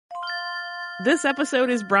This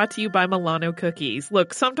episode is brought to you by Milano Cookies.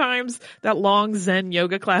 Look, sometimes that long Zen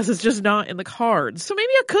yoga class is just not in the cards, so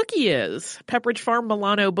maybe a cookie is. Pepperidge Farm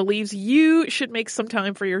Milano believes you should make some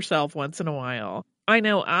time for yourself once in a while. I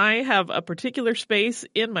know I have a particular space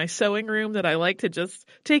in my sewing room that I like to just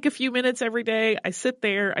take a few minutes every day. I sit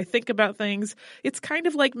there, I think about things. It's kind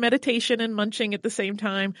of like meditation and munching at the same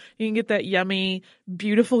time. You can get that yummy,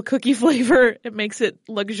 beautiful cookie flavor. It makes it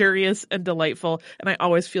luxurious and delightful, and I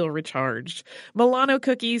always feel recharged. Milano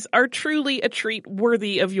cookies are truly a treat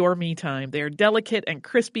worthy of your me time. They're delicate and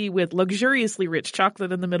crispy with luxuriously rich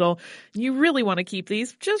chocolate in the middle. You really want to keep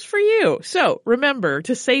these just for you. So remember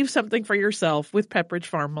to save something for yourself with Pepperidge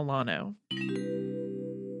Farm Milano.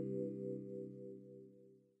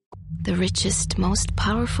 The richest, most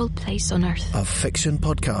powerful place on earth. A fiction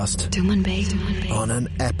podcast. Tumanbay. On an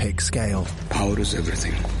epic scale. Power is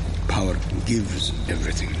everything. Power gives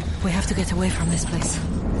everything. We have to get away from this place.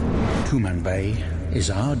 Tumanbay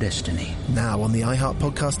is our destiny. Now on the iHeart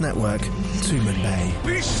Podcast Network, Tumanbay.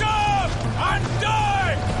 Be sharp and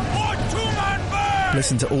die for Tumanbay!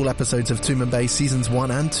 Listen to all episodes of Tumanbay Seasons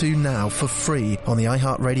 1 and 2 now for free on the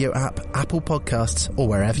iHeartRadio app, Apple Podcasts, or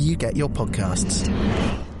wherever you get your podcasts.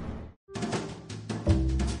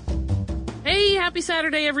 Hey, happy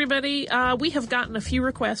Saturday, everybody. We have gotten a few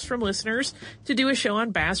requests from listeners to do a show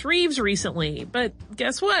on Bass Reeves recently, but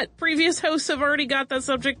guess what? Previous hosts have already got that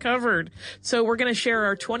subject covered. So we're going to share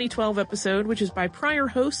our 2012 episode, which is by prior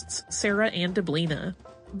hosts, Sarah and Deblina.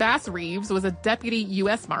 Bass Reeves was a deputy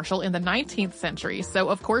U.S. Marshal in the 19th century, so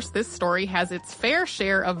of course this story has its fair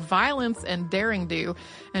share of violence and daring-do.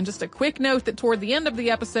 And just a quick note that toward the end of the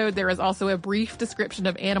episode, there is also a brief description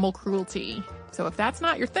of animal cruelty. So if that's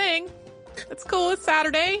not your thing, it's cool, it's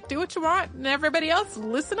Saturday, do what you want, and everybody else,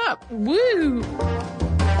 listen up. Woo!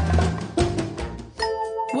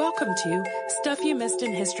 Welcome to Stuff You Missed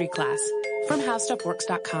in History Class from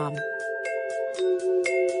HowStuffWorks.com.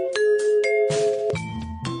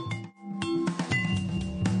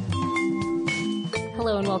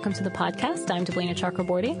 Hello and welcome to the podcast. I'm Deblina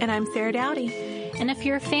Chakraborty. And I'm Sarah Dowdy. And if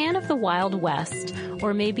you're a fan of the Wild West,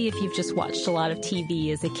 or maybe if you've just watched a lot of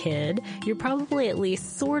TV as a kid, you're probably at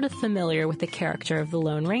least sort of familiar with the character of the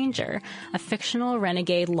Lone Ranger, a fictional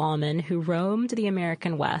renegade lawman who roamed the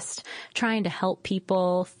American West, trying to help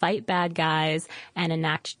people, fight bad guys, and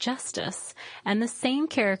enact justice. And the same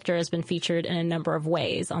character has been featured in a number of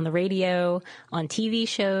ways, on the radio, on TV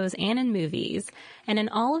shows, and in movies. And in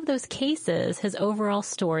all of those cases, his overall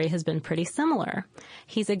story has been pretty similar.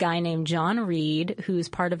 He's a guy named John Reed, who's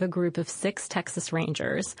part of a group of 6 Texas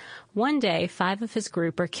Rangers. One day, 5 of his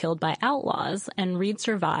group are killed by outlaws, and Reed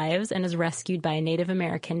survives and is rescued by a Native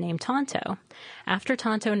American named Tonto. After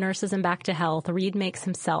Tonto nurses him back to health, Reed makes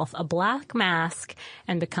himself a black mask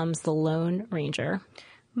and becomes the Lone Ranger.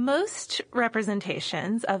 Most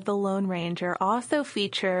representations of the Lone Ranger also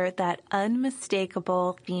feature that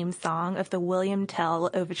unmistakable theme song of the William Tell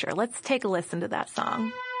Overture. Let's take a listen to that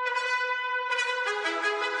song.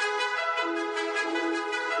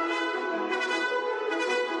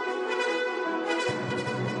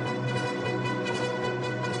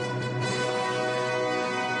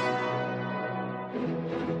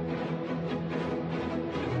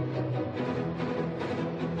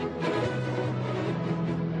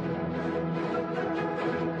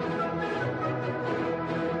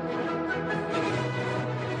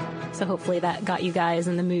 So hopefully that got you guys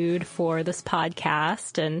in the mood for this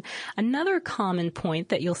podcast. And another common point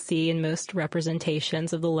that you'll see in most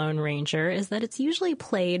representations of the Lone Ranger is that it's usually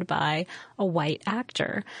played by a white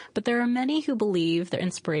actor. But there are many who believe their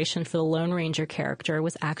inspiration for the Lone Ranger character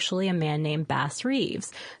was actually a man named Bass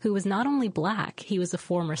Reeves, who was not only black, he was a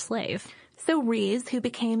former slave. So Reeves, who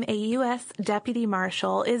became a U.S. deputy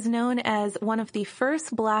marshal, is known as one of the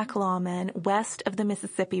first black lawmen west of the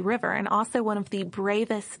Mississippi River, and also one of the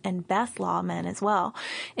bravest and best lawmen as well.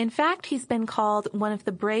 In fact, he's been called one of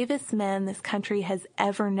the bravest men this country has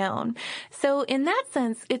ever known. So in that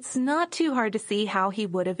sense, it's not too hard to see how he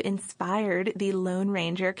would have inspired the Lone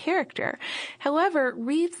Ranger character. However,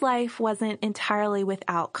 Reeves' life wasn't entirely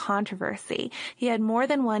without controversy. He had more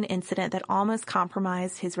than one incident that almost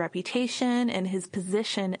compromised his reputation and his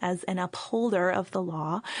position as an upholder of the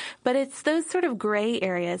law, but it's those sort of gray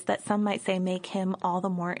areas that some might say make him all the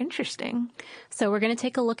more interesting. So we're going to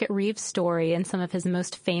take a look at Reeves' story and some of his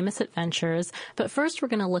most famous adventures, but first we're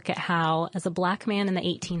going to look at how, as a black man in the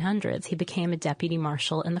 1800s, he became a deputy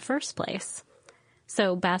marshal in the first place.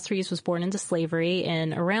 So Bass Reeves was born into slavery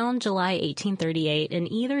in around July 1838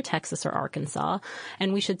 in either Texas or Arkansas.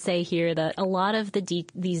 And we should say here that a lot of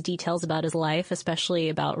these details about his life, especially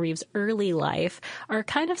about Reeves' early life, are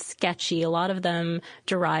kind of sketchy. A lot of them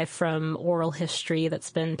derive from oral history that's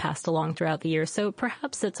been passed along throughout the years. So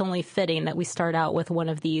perhaps it's only fitting that we start out with one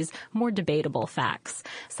of these more debatable facts.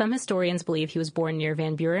 Some historians believe he was born near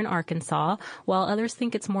Van Buren, Arkansas, while others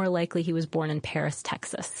think it's more likely he was born in Paris,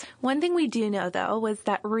 Texas. One thing we do know, though, was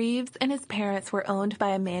that Reeves and his parents were owned by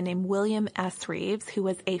a man named William S. Reeves, who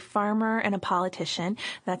was a farmer and a politician.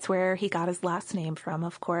 That's where he got his last name from,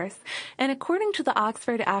 of course. And according to the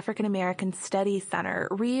Oxford African American Studies Center,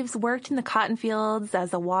 Reeves worked in the cotton fields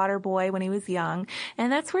as a water boy when he was young,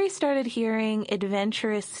 and that's where he started hearing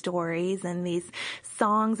adventurous stories and these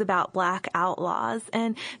songs about black outlaws.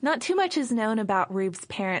 And not too much is known about Reeves'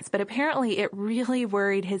 parents, but apparently it really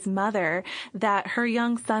worried his mother that her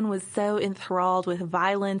young son was so enthralled with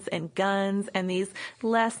violence and guns and these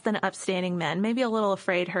less than upstanding men, maybe a little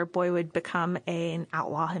afraid her boy would become an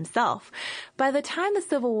outlaw himself. By the time the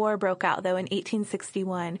Civil War broke out, though, in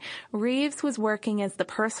 1861, Reeves was working as the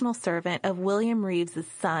personal servant of William Reeves'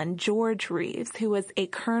 son, George Reeves, who was a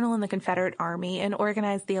colonel in the Confederate Army and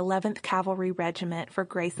organized the 11th Cavalry Regiment for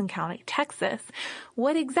Grayson County, Texas.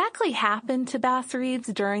 What exactly happened to Bass Reeves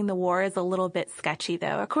during the war is a little bit sketchy,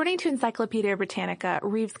 though. According to Encyclopedia Britannica,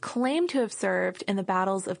 Reeves claimed to have served in the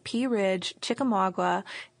battles of Pea Ridge, Chickamauga,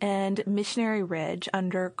 and Missionary Ridge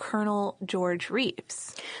under Colonel George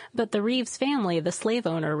Reeves. But the Reeves family, the slave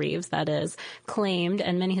owner Reeves, that is, claimed,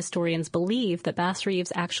 and many historians believe, that Bass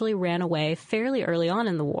Reeves actually ran away fairly early on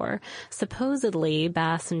in the war. Supposedly,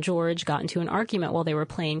 Bass and George got into an argument while they were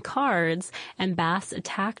playing cards, and Bass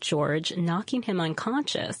attacked George, knocking him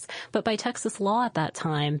unconscious. But by Texas law at that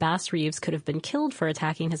time, Bass Reeves could have been killed for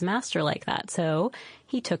attacking his master like that, so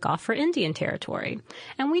he took off for Indian Territory.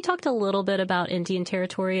 And we talked a little bit about Indian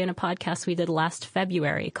Territory in a podcast we did last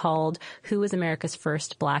February called Who Was America's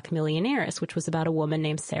First Black Millionaires, which was about a woman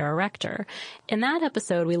named Sarah Rector. In that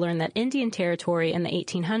episode, we learned that Indian Territory in the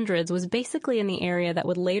 1800s was basically in the area that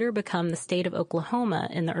would later become the state of Oklahoma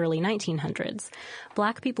in the early 1900s.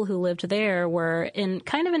 Black people who lived there were in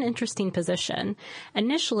kind of an interesting position.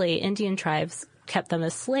 Initially, Indian tribes kept them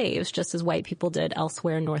as slaves, just as white people did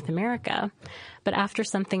elsewhere in North America. But after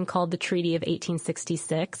something called the Treaty of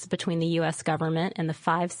 1866 between the U.S. government and the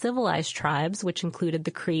 5 civilized tribes, which included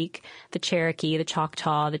the Creek, the Cherokee, the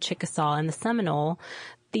Choctaw, the Chickasaw, and the Seminole,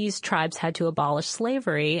 these tribes had to abolish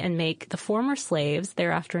slavery and make the former slaves,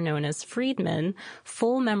 thereafter known as freedmen,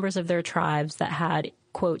 full members of their tribes that had,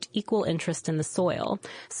 quote, equal interest in the soil.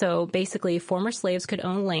 So basically, former slaves could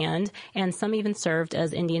own land, and some even served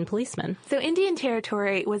as Indian policemen. So Indian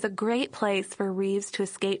Territory was a great place for Reeves to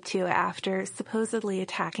escape to after supposedly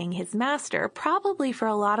attacking his master, probably for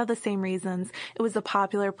a lot of the same reasons it was a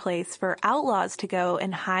popular place for outlaws to go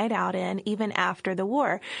and hide out in even after the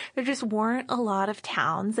war. There just weren't a lot of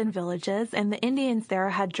towns and villages, and the Indians there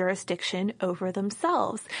had jurisdiction over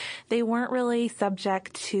themselves. They weren't really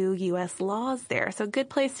subject to U.S. laws there, so good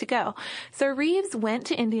place to go. So Reeves went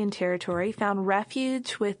to Indian Territory, found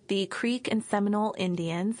refuge with the Creek and Seminole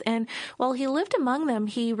Indians, and while he lived among them,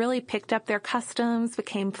 he really picked up their customs,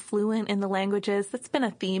 became fluent in the languages. That's been a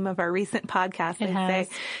theme of our recent podcast, I'd say.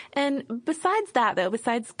 And besides that, though,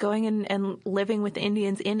 besides going and living with the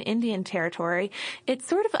Indians in Indian Territory, it's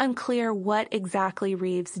sort of unclear what exactly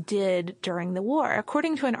Reeves did during the war.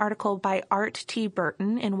 According to an article by Art T.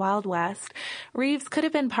 Burton in Wild West, Reeves could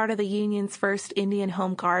have been part of the Union's first Indian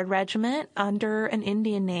Home Guard Regiment under an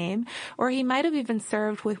Indian name, or he might have even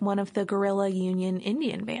served with one of the guerrilla Union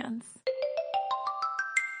Indian bands.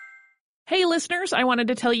 Hey listeners, I wanted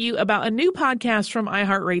to tell you about a new podcast from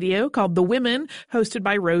iHeartRadio called The Women, hosted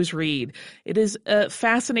by Rose Reed. It is a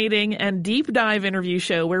fascinating and deep dive interview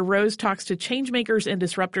show where Rose talks to changemakers and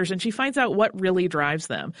disruptors, and she finds out what really drives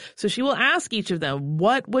them. So she will ask each of them,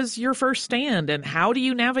 what was your first stand, and how do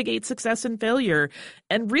you navigate success and failure?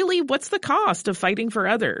 And really, what's the cost of fighting for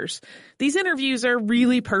others? These interviews are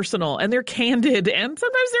really personal, and they're candid, and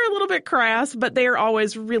sometimes they're a little bit crass, but they are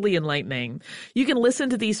always really enlightening. You can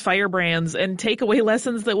listen to these firebrands and take away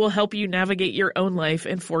lessons that will help you navigate your own life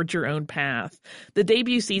and forge your own path. The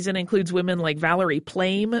debut season includes women like Valerie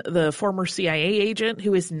Plame, the former CIA agent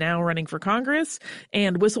who is now running for Congress,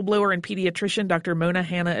 and whistleblower and pediatrician Dr. Mona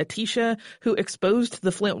Hanna-Attisha, who exposed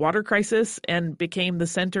the Flint water crisis and became the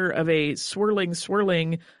center of a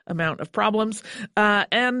swirling amount of problems,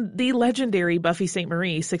 and the legendary Buffy St.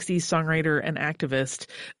 Marie, 60s songwriter and activist.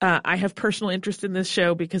 I have personal interest in this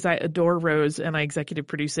show because I adore Rose and I executive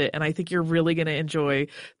produce it, and I think think you're really going to enjoy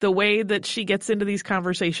the way that she gets into these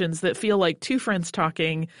conversations that feel like two friends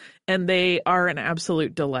talking, and they are an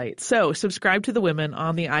absolute delight. So subscribe to The Women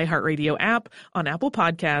on the iHeartRadio app, on Apple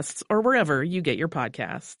Podcasts, or wherever you get your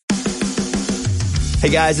podcasts. Hey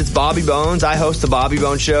guys, it's Bobby Bones. I host the Bobby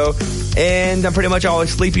Bones Show, and I'm pretty much always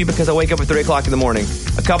sleepy because I wake up at 3 o'clock in the morning.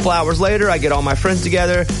 A couple hours later, I get all my friends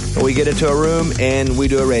together, and we get into a room, and we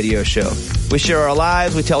do a radio show. We share our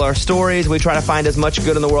lives, we tell our stories, we try to find as much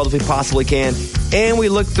good in the world as we possibly can, and we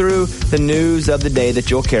look through the news of the day that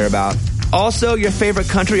you'll care about. Also, your favorite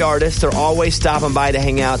country artists are always stopping by to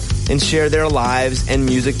hang out and share their lives and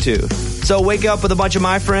music too. So wake up with a bunch of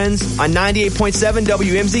my friends on 98.7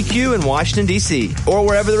 WMZQ in Washington, D.C., or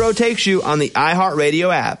wherever the road takes you on the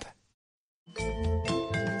iHeartRadio app.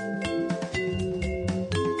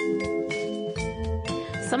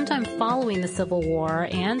 Sometime following the Civil War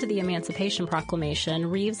and the Emancipation Proclamation,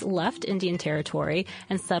 Reeves left Indian Territory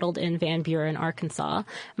and settled in Van Buren, Arkansas.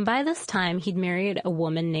 By this time, he'd married a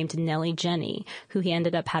woman named Nellie Jenny, who he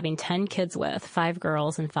ended up having 10 kids with, 5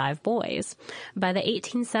 girls and 5 boys. By the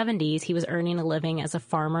 1870s, he was earning a living as a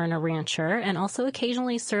farmer and a rancher, and also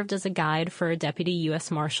occasionally served as a guide for deputy U.S.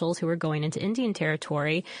 Marshals who were going into Indian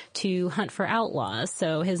Territory to hunt for outlaws,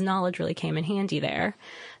 so his knowledge really came in handy there.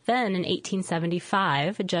 Then, in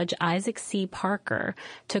 1875, Judge Isaac C. Parker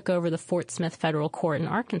took over the Fort Smith Federal Court in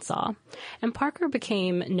Arkansas. And Parker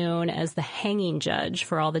became known as the hanging judge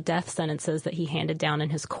for all the death sentences that he handed down in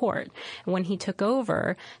his court. And when he took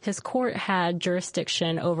over, his court had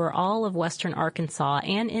jurisdiction over all of western Arkansas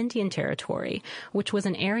and Indian Territory, which was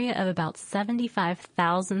an area of about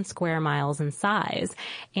 75,000 square miles in size.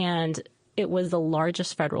 And it was the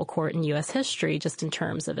largest federal court in U.S. history just in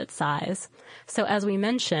terms of its size. So as we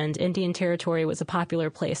mentioned, Indian Territory was a popular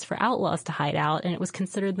place for outlaws to hide out, and it was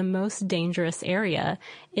considered the most dangerous area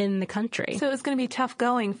in the country. So it was going to be tough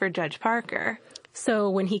going for Judge Parker. So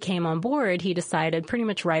when he came on board, he decided pretty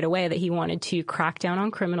much right away that he wanted to crack down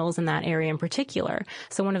on criminals in that area in particular.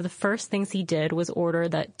 So one of the first things he did was order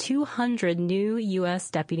that 200 new U.S.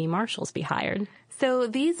 deputy marshals be hired. So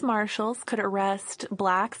these marshals could arrest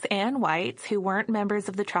blacks and whites who weren't members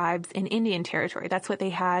of the tribes in Indian Territory. That's what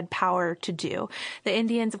they had power to do. The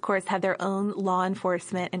Indians, of course, had their own law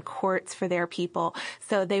enforcement and courts for their people,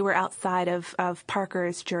 so they were outside of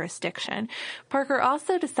Parker's jurisdiction. Parker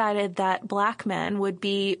also decided that black men would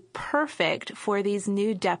be perfect for these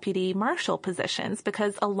new deputy marshal positions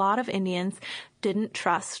because a lot of Indians didn't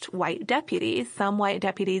trust white deputies. Some white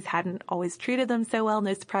deputies hadn't always treated them so well,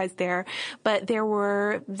 no surprise there. But there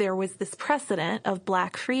was this precedent of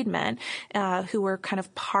black freedmen who were kind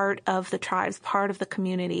of part of the tribes, part of the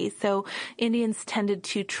community. So Indians tended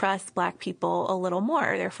to trust black people a little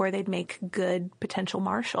more. Therefore, they'd make good potential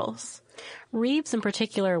marshals. Reeves in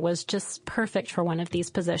particular was just perfect for one of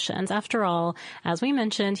these positions. After all, as we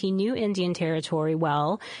mentioned, he knew Indian Territory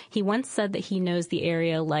well. He once said that he knows the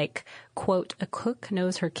area like, quote, a cook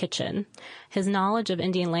knows her kitchen. His knowledge of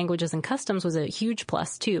Indian languages and customs was a huge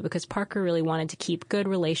plus, too, because Parker really wanted to keep good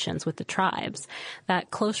relations with the tribes.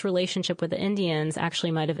 That close relationship with the Indians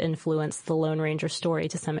actually might have influenced the Lone Ranger story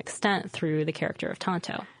to some extent through the character of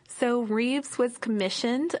Tonto. So Reeves was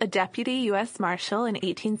commissioned a deputy U.S. Marshal in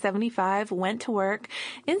 1875, went to work.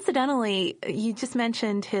 Incidentally, you just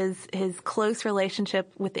mentioned his close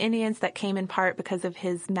relationship with the Indians that came in part because of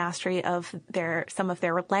his mastery of some of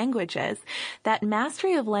their languages. That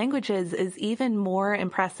mastery of languages is even more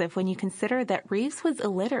impressive when you consider that Reeves was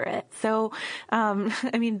illiterate. So,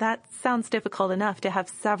 that sounds difficult enough to have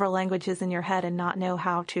several languages in your head and not know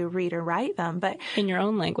how to read or write them. But in your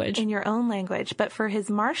own language. In your own language. But for his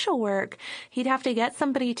marshal work, he'd have to get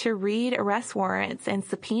somebody to read arrest warrants and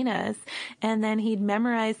subpoenas, and then he'd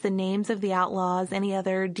memorize the names of the outlaws, any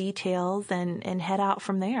other details, and head out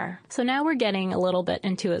from there. So now we're getting a little bit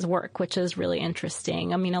into his work, which is really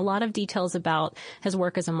interesting. A lot of details about his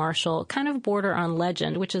work as a marshal kind of border on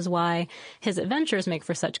legend, which is why his adventures make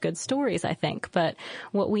for such good stories, I think. But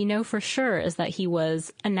what we know for sure is that he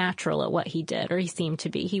was a natural at what he did, or he seemed to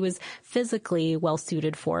be. He was physically well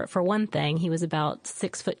suited for it. For one thing, he was about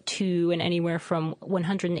 6'2" and anywhere from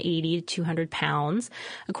 180 to 200 pounds.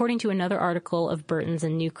 According to another article of Burton's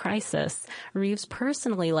in New Crisis, Reeves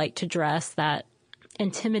personally liked to dress that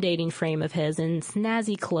intimidating frame of his in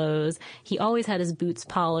snazzy clothes. He always had his boots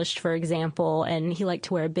polished, for example, and he liked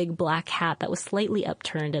to wear a big black hat that was slightly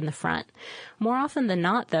upturned in the front. More often than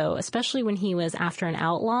not, though, especially when he was after an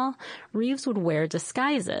outlaw, Reeves would wear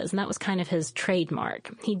disguises, and that was kind of his trademark.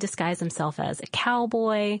 He'd disguise himself as a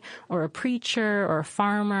cowboy or a preacher or a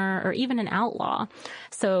farmer or even an outlaw.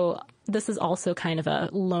 So this is also kind of a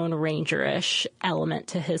Lone Ranger-ish element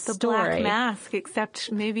to his the story. Black Mask,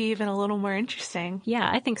 except maybe even a little more interesting. Yeah,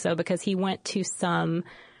 I think so, because he went to some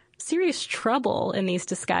serious trouble in these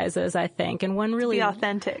disguises, I think. And one really... To be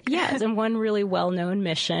authentic. Yes, and one really well-known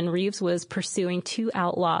mission. Reeves was pursuing 2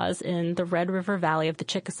 outlaws in the Red River Valley of the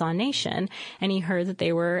Chickasaw Nation, and he heard that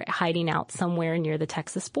they were hiding out somewhere near the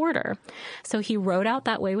Texas border. So he rode out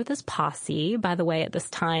that way with his posse. By the way, at this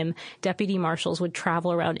time, deputy marshals would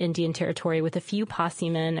travel around Indian Territory with a few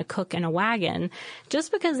possemen, a cook, and a wagon,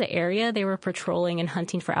 just because the area they were patrolling and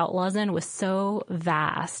hunting for outlaws in was so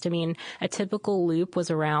vast. I mean, a typical loop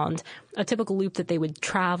that they would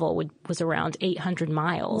travel was around 800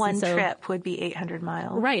 miles. One trip would be 800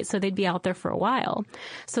 miles. Right, so they'd be out there for a while.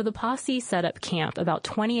 So the posse set up camp about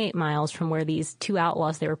 28 miles from where these 2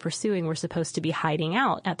 outlaws they were pursuing were supposed to be hiding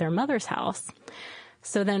out at their mother's house.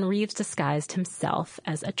 So then Reeves disguised himself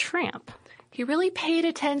as a tramp. He really paid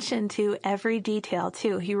attention to every detail,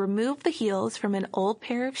 too. He removed the heels from an old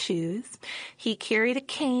pair of shoes. He carried a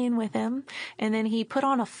cane with him, and then he put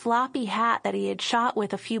on a floppy hat that he had shot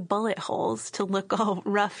with a few bullet holes to look all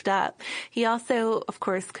roughed up. He also, of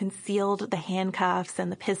course, concealed the handcuffs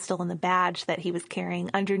and the pistol and the badge that he was carrying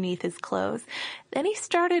underneath his clothes. Then he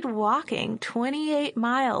started walking 28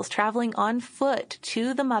 miles, traveling on foot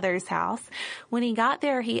to the mother's house. When he got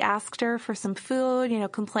there, he asked her for some food,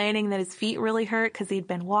 complaining that his feet really hurt because he'd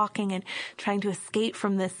been walking and trying to escape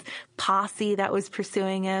from this posse that was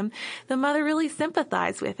pursuing him. The mother really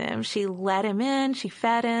sympathized with him. She let him in. She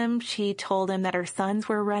fed him. She told him that her sons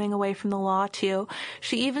were running away from the law too.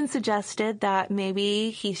 She even suggested that maybe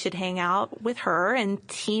he should hang out with her and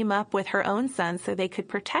team up with her own sons so they could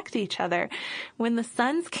protect each other. When the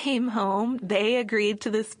sons came home, they agreed to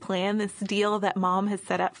this plan, this deal that Mom has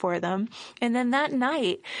set up for them. And then that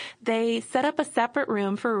night, they set up a separate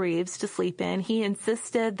room for Reeves to sleep in. He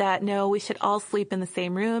insisted that, no, we should all sleep in the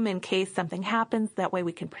same room in case something happens. That way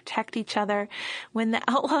we can protect each other. When the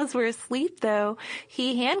outlaws were asleep, though,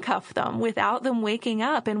 he handcuffed them without them waking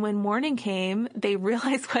up. And when morning came, they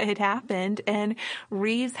realized what had happened. And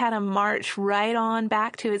Reeves had to march right on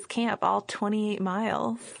back to his camp, all 28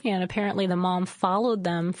 miles. Yeah, and apparently the mom followed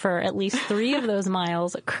them for at least 3 of those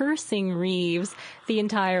miles, cursing Reeves the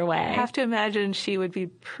entire way. I have to imagine she would be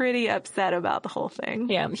pretty upset about the whole thing.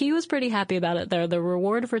 Yeah, he was pretty happy about it, though. The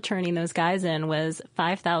reward for turning those guys in was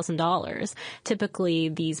 $5,000. Typically,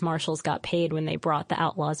 these marshals got paid when they brought the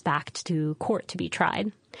outlaws back to court to be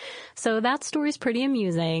tried. So that story's pretty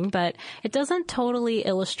amusing, but it doesn't totally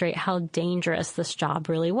illustrate how dangerous this job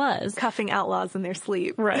really was. Cuffing outlaws in their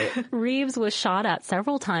sleep. Right. Reeves was shot at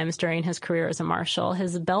several times during his career as a marshal.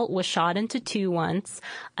 His belt was shot into 2 once.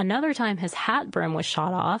 Another time his hat brim was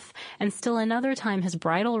shot off, and still another time his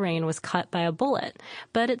bridle rein was cut by a bullet.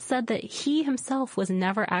 But it's said that he himself was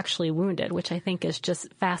never actually wounded, which I think is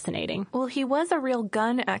just fascinating. Well, he was a real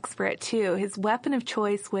gun expert, too. His weapon of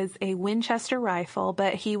choice was a Winchester rifle,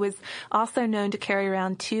 but he was also known to carry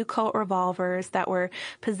around 2 Colt revolvers that were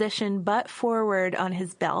positioned butt forward on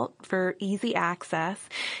his belt for easy access.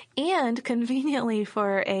 And conveniently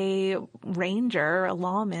for a ranger, a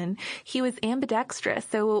lawman, he was ambidextrous,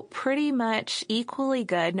 so pretty much equally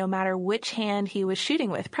good no matter which hand he was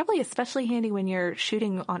shooting with. Probably especially handy when you're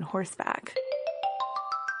shooting on horseback.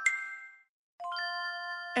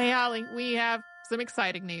 Hey, Holly, we have some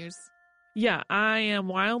exciting news. Yeah, I am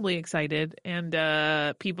wildly excited, and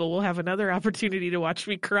people will have another opportunity to watch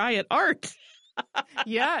me cry at art.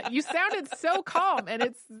 Yeah, you sounded so calm, and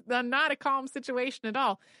it's not a calm situation at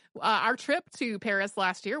all. Our trip to Paris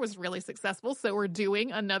last year was really successful, so we're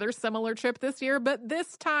doing another similar trip this year, but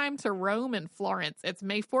this time to Rome and Florence. It's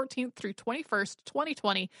May 14th through 21st,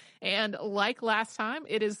 2020, and like last time,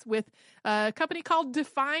 it is with a company called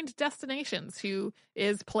Defined Destinations, who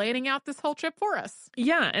is planning out this whole trip for us.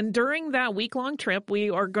 Yeah, and during that week-long trip, we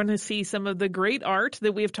are going to see some of the great art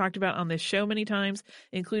that we have talked about on this show many times,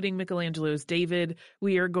 including Michelangelo's David.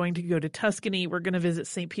 We are going to go to Tuscany. We're going to visit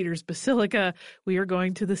St. Peter's Basilica. We are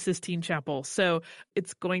going to the Sistine Chapel. So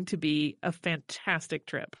it's going to be a fantastic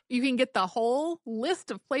trip. You can get the whole list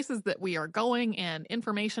of places that we are going and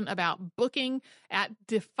information about booking at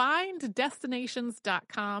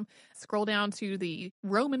defineddestinations.com. Scroll down to the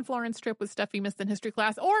Rome and Florence trip with Stuff You Missed in History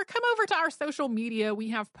Class, or come over to our social media. We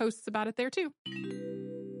have posts about it there too.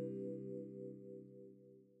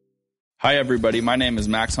 Hi, everybody. My name is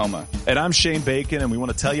Max Homa. And I'm Shane Bacon, and we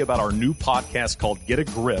want to tell you about our new podcast called Get a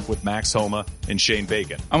Grip with Max Homa and Shane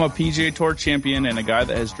Bacon. I'm a PGA Tour champion and a guy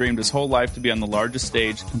that has dreamed his whole life to be on the largest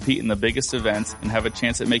stage, compete in the biggest events, and have a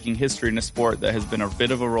chance at making history in a sport that has been a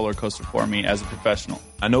bit of a roller coaster for me as a professional.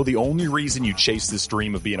 I know the only reason you chase this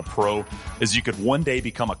dream of being a pro is you could one day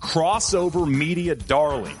become a crossover media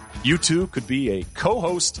darling. You too could be a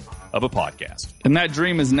co-host of a podcast. And that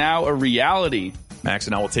dream is now a reality. Max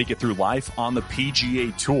and I will take you through life on the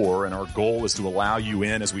PGA Tour, and our goal is to allow you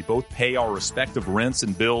in as we both pay our respective rents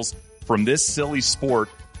and bills from this silly sport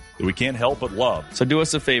that we can't help but love. So do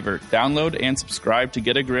us a favor, download and subscribe to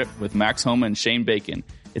Get a Grip with Max Homa and Shane Bacon.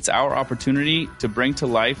 It's our opportunity to bring to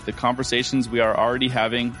life the conversations we are already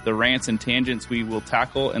having, the rants and tangents we will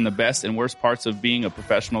tackle, and the best and worst parts of being a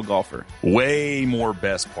professional golfer. Way more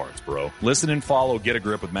best parts, bro. Listen and follow Get a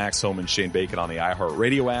Grip with Max Homa and Shane Bacon on the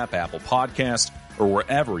iHeartRadio app, Apple Podcast, or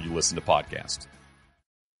wherever you listen to podcasts.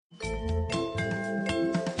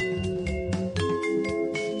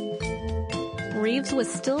 Reeves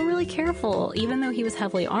was still really careful, even though he was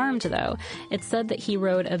heavily armed, though. It's said that he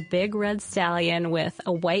rode a big red stallion with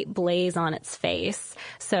a white blaze on its face.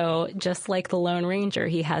 So just like the Lone Ranger,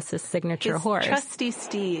 he has his signature horse. Trusty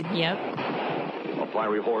steed. Yep. A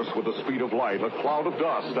fiery horse with the speed of light, a cloud of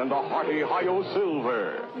dust, and a hearty hi-yo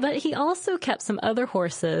silver. But he also kept some other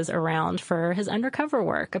horses around for his undercover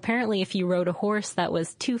work. Apparently, if you rode a horse that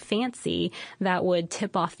was too fancy, that would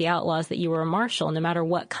tip off the outlaws that you were a marshal, no matter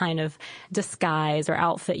what kind of disguise or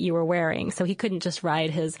outfit you were wearing. So he couldn't just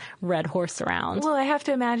ride his red horse around. Well, I have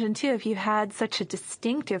to imagine, too, if you had such a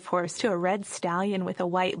distinctive horse, too, a red stallion with a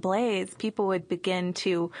white blaze, people would begin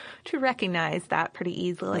to recognize that pretty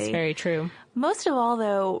easily. That's very true. Most of all,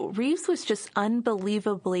 though, Reeves was just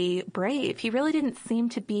unbelievably brave. He really didn't seem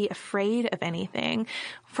to be afraid of anything.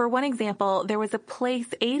 For one example, there was a place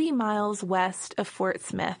 80 miles west of Fort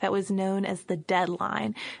Smith that was known as the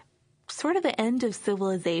Deadline, sort of the end of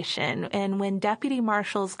civilization. And when deputy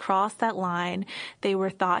marshals crossed that line, they were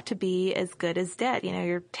thought to be as good as dead. You know,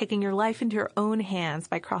 you're taking your life into your own hands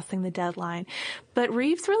by crossing the deadline. But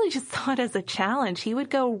Reeves really just saw it as a challenge. He would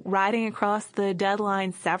go riding across the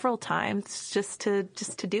deadline several times just to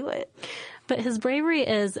do it. But his bravery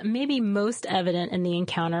is maybe most evident in the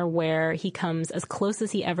encounter where he comes as close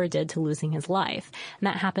as he ever did to losing his life. And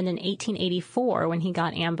that happened in 1884 when he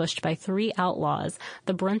got ambushed by 3 outlaws,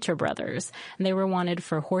 the Brunter brothers. And they were wanted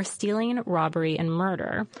for horse stealing, robbery, and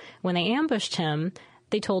murder. When they ambushed him,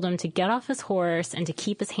 they told him to get off his horse and to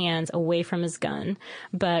keep his hands away from his gun.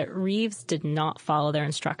 But Reeves did not follow their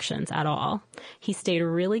instructions at all. He stayed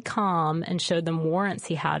really calm and showed them warrants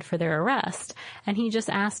he had for their arrest. And he just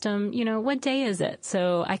asked them, what day is it?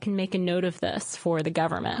 So I can make a note of this for the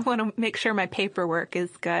government. I want to make sure my paperwork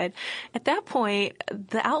is good. At that point,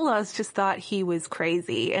 the outlaws just thought he was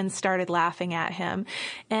crazy and started laughing at him.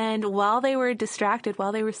 And while they were distracted,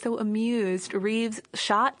 while they were so amused, Reeves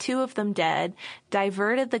shot 2 of them dead, diverted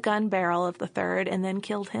the gun barrel of the third, and then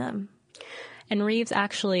killed him. And Reeves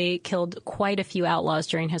actually killed quite a few outlaws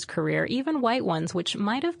during his career, even white ones, which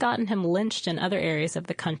might have gotten him lynched in other areas of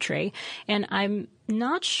the country. And I'm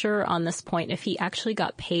not sure on this point if he actually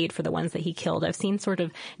got paid for the ones that he killed. I've seen sort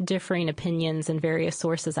of differing opinions in various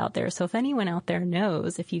sources out there. So if anyone out there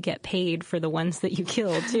knows if you get paid for the ones that you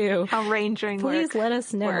killed too, how rangering please let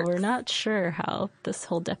us know. Works. We're not sure how this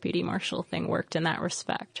whole deputy marshal thing worked in that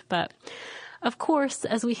respect. But of course,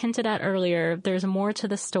 as we hinted at earlier, there's more to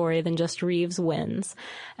the story than just Reeves wins.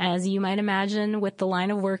 As you might imagine, with the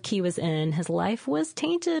line of work he was in, his life was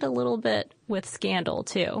tainted a little bit with scandal,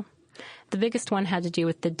 too. The biggest one had to do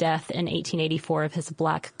with the death in 1884 of his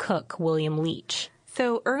black cook, William Leach.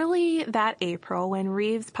 So early that April, when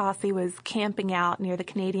Reeves' posse was camping out near the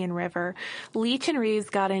Canadian River, Leach and Reeves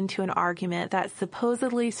got into an argument that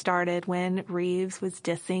supposedly started when Reeves was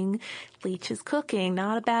dissing Leach's cooking.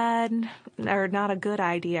 Not a good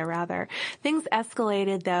idea, rather. Things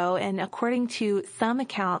escalated, though, and according to some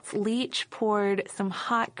accounts, Leach poured some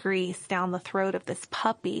hot grease down the throat of this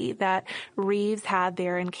puppy that Reeves had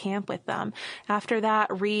there in camp with them. After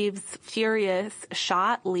that, Reeves, furious,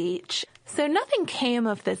 shot Leach. So nothing came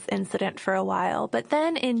of this incident for a while, but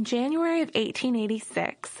then in January of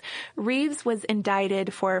 1886, Reeves was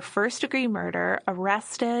indicted for first-degree murder,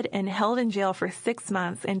 arrested, and held in jail for 6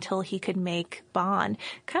 months until he could make bond.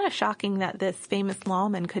 Kind of shocking that this famous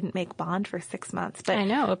lawman couldn't make bond for 6 months. But I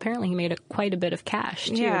know. Apparently he made quite a bit of cash,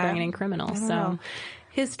 too, bringing in criminals. So.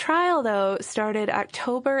 His trial, though, started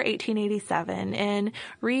October 1887, and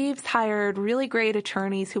Reeves hired really great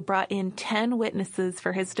attorneys who brought in 10 witnesses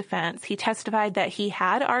for his defense. He testified that he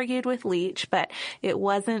had argued with Leach, but it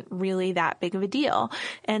wasn't really that big of a deal.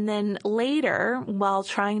 And then later, while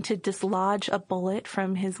trying to dislodge a bullet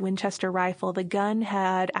from his Winchester rifle, the gun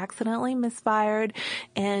had accidentally misfired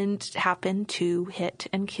and happened to hit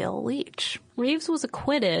and kill Leach. Reeves was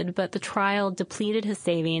acquitted, but the trial depleted his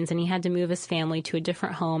savings and he had to move his family to a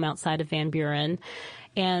different home outside of Van Buren.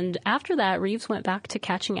 And after that, Reeves went back to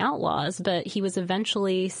catching outlaws, but he was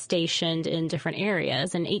eventually stationed in different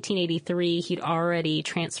areas. In 1883, he'd already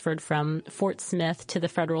transferred from Fort Smith to the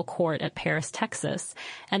federal court at Paris, Texas.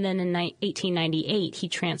 And then in 1898, he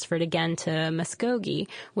transferred again to Muskogee,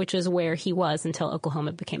 which is where he was until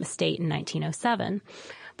Oklahoma became a state in 1907.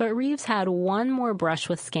 But Reeves had one more brush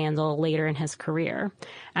with scandal later in his career.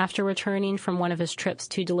 After returning from one of his trips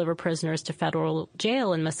to deliver prisoners to federal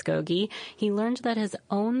jail in Muskogee, he learned that his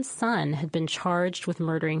own son had been charged with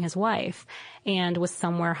murdering his wife and was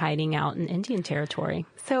somewhere hiding out in Indian Territory.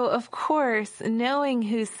 So, of course, knowing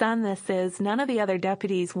whose son this is, none of the other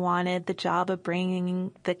deputies wanted the job of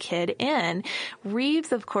bringing the kid in.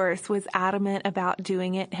 Reeves, of course, was adamant about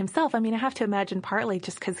doing it himself. I mean, I have to imagine partly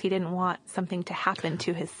just because he didn't want something to happen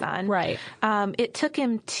to his son. Right. It took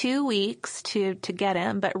him 2 weeks to get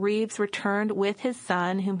him, but Reeves returned with his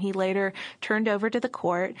son, whom he later turned over to the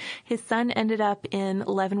court. His son ended up in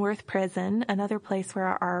Leavenworth Prison, another place where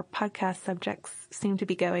our podcast subjects seem to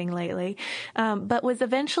be going lately, but was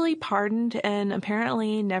eventually pardoned and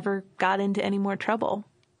apparently never got into any more trouble.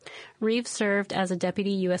 Reeves served as a deputy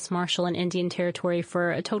U.S. Marshal in Indian Territory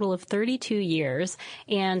for a total of 32 years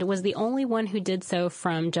and was the only one who did so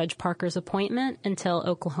from Judge Parker's appointment until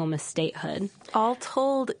Oklahoma's statehood. All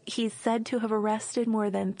told, he's said to have arrested more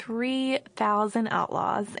than 3,000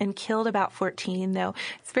 outlaws and killed about 14, though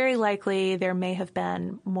it's very likely there may have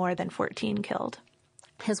been more than 14 killed.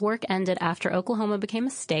 His work ended after Oklahoma became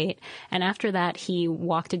a state, and after that he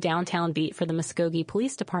walked a downtown beat for the Muskogee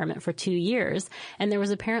Police Department for 2 years, and there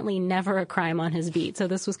was apparently never a crime on his beat, so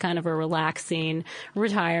this was kind of a relaxing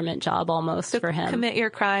retirement job almost for him. Commit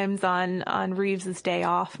your crimes on Reeves's day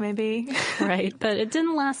off, maybe. Right, but it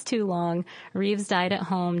didn't last too long. Reeves died at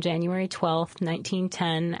home January 12th,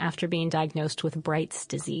 1910, after being diagnosed with Bright's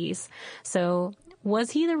disease. So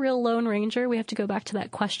was he the real Lone Ranger? We have to go back to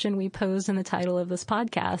that question we posed in the title of this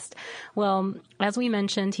podcast. Well, as we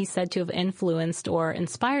mentioned, he's said to have influenced or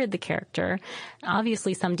inspired the character.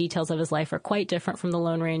 Obviously, some details of his life are quite different from the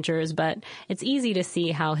Lone Ranger's, but it's easy to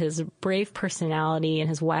see how his brave personality and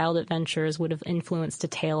his wild adventures would have influenced a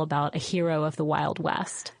tale about a hero of the Wild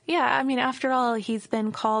West. Yeah, I mean, after all, he's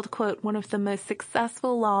been called, quote, one of the most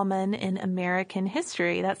successful lawmen in American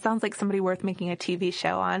history. That sounds like somebody worth making a TV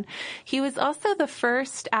show on. He was also the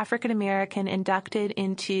first African-American inducted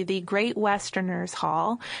into the Great Westerners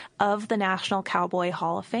Hall of the National Cowboy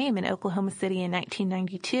Hall of Fame in Oklahoma City in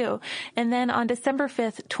 1992. And then on December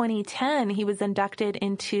 5th, 2010, he was inducted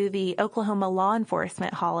into the Oklahoma Law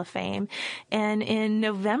Enforcement Hall of Fame. And in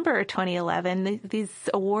November 2011, these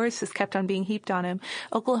awards just kept on being heaped on him.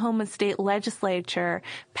 Oklahoma State Legislature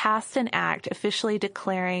passed an act officially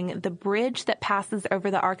declaring the bridge that passes over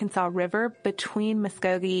the Arkansas River between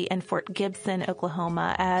Muskogee and Fort Gibson,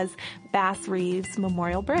 Oklahoma, as Bass Reeves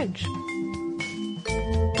Memorial Bridge.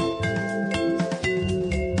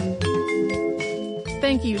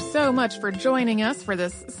 Thank you so much for joining us for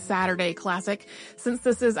this Saturday Classic. Since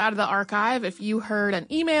this is out of the archive, if you heard an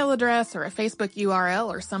email address or a Facebook URL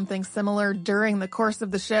or something similar during the course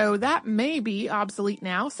of the show, that may be obsolete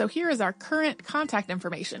now. So here is our current contact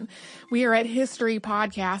information. We are at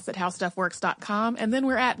historypodcasts@howstuffworks.com, and then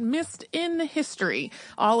we're at Missed in History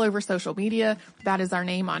all over social media. That is our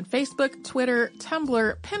name on Facebook, Twitter,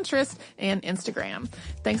 Tumblr, Pinterest, and Instagram.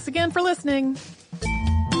 Thanks again for listening.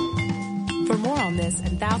 For more on this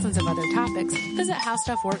and thousands of other topics, visit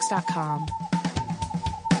howstuffworks.com.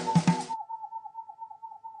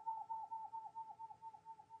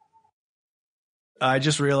 I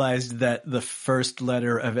just realized that the first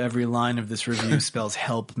letter of every line of this review spells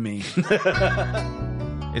help me.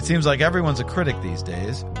 It seems like everyone's a critic these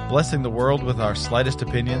days, blessing the world with our slightest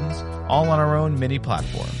opinions, all on our own mini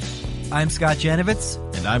platforms. I'm Scott Janovitz.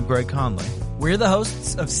 And I'm Greg Conley. We're the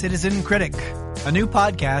hosts of Citizen Critic, a new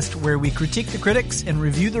podcast where we critique the critics and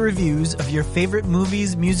review the reviews of your favorite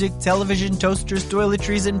movies, music, television, toasters,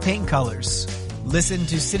 toiletries, and paint colors. Listen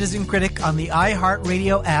to Citizen Critic on the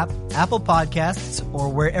iHeartRadio app, Apple Podcasts, or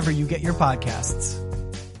wherever you get your podcasts.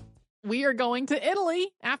 We are going to Italy.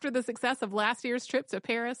 After the success of last year's trip to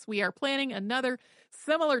Paris, we are planning another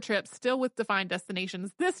similar trip, still with defined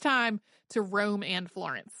destinations, this time to Rome and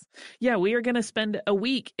Florence. Yeah, we are going to spend a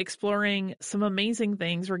week exploring some amazing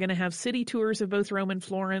things. We're going to have city tours of both Rome and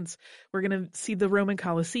Florence. We're going to see the Roman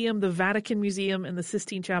Colosseum, the Vatican Museum and the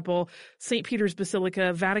Sistine Chapel, St. Peter's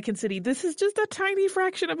Basilica, Vatican City. This is just a tiny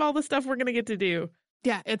fraction of all the stuff we're going to get to do.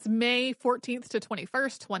 Yeah, it's May 14th to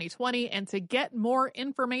 21st, 2020. And to get more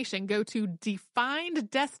information, go to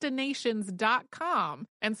defineddestinations.com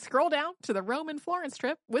and scroll down to the Rome and Florence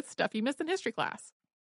trip with Stuff You Missed in History Class.